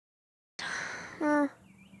Oh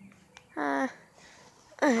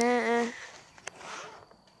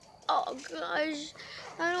gosh,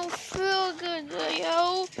 I don't feel good,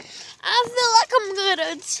 yo. I feel like I'm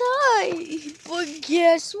gonna die. But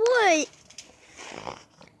guess what?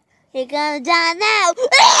 You're gonna die now.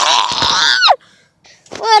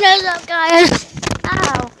 What is up, guys?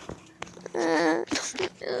 Ow.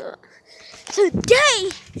 Today,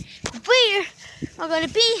 we are gonna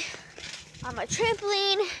be on my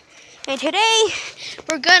trampoline. And today,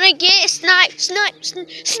 we're gonna get sniped.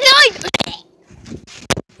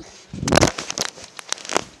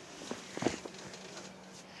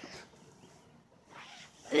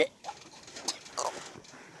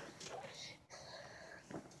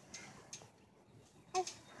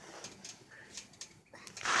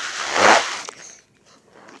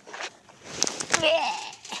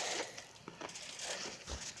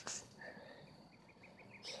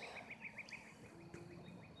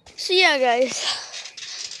 So yeah, guys.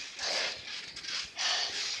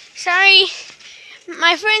 Sorry,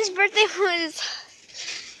 my friend's birthday was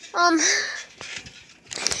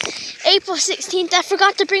April 16th. I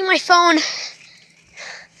forgot to bring my phone.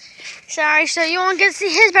 Sorry, so you won't get to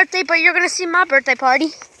see his birthday, but you're gonna see my birthday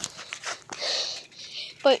party.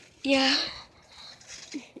 But yeah.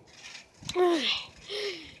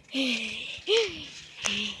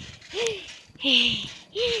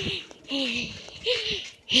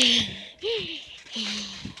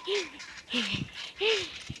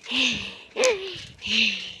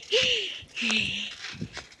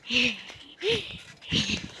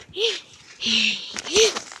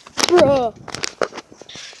 Bro.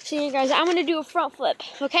 So yeah, guys, I'm gonna do a front flip,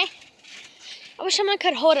 okay? I wish someone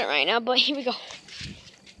could hold it right now, but here we go.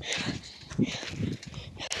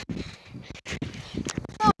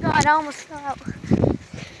 Oh God, I almost fell out.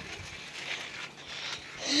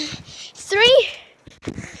 3,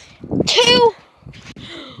 2,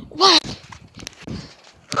 1.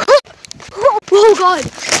 Oh God!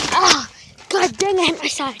 Ah, God dang it, hit my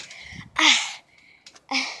side.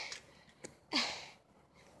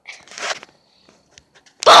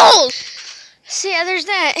 Balls! So yeah, there's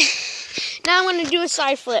that. Now I'm gonna do a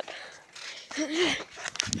side flip.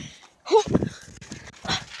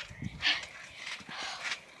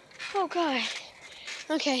 Oh God.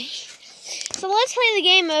 Okay. So let's play the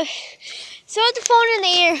game of throw the phone in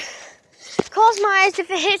the air, close my eyes. If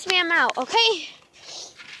it hits me, I'm out. Okay?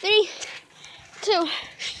 3, 2,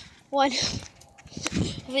 1.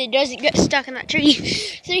 If it doesn't get stuck in that tree.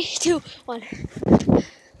 3, 2, 1.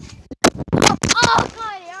 Oh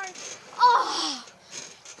God, Aaron. Oh,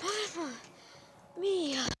 Mama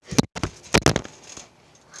Mia.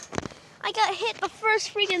 I got hit the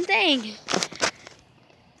first freaking thing.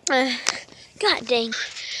 God dang.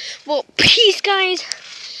 Well, peace, guys.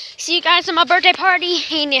 See you guys at my birthday party.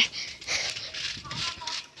 And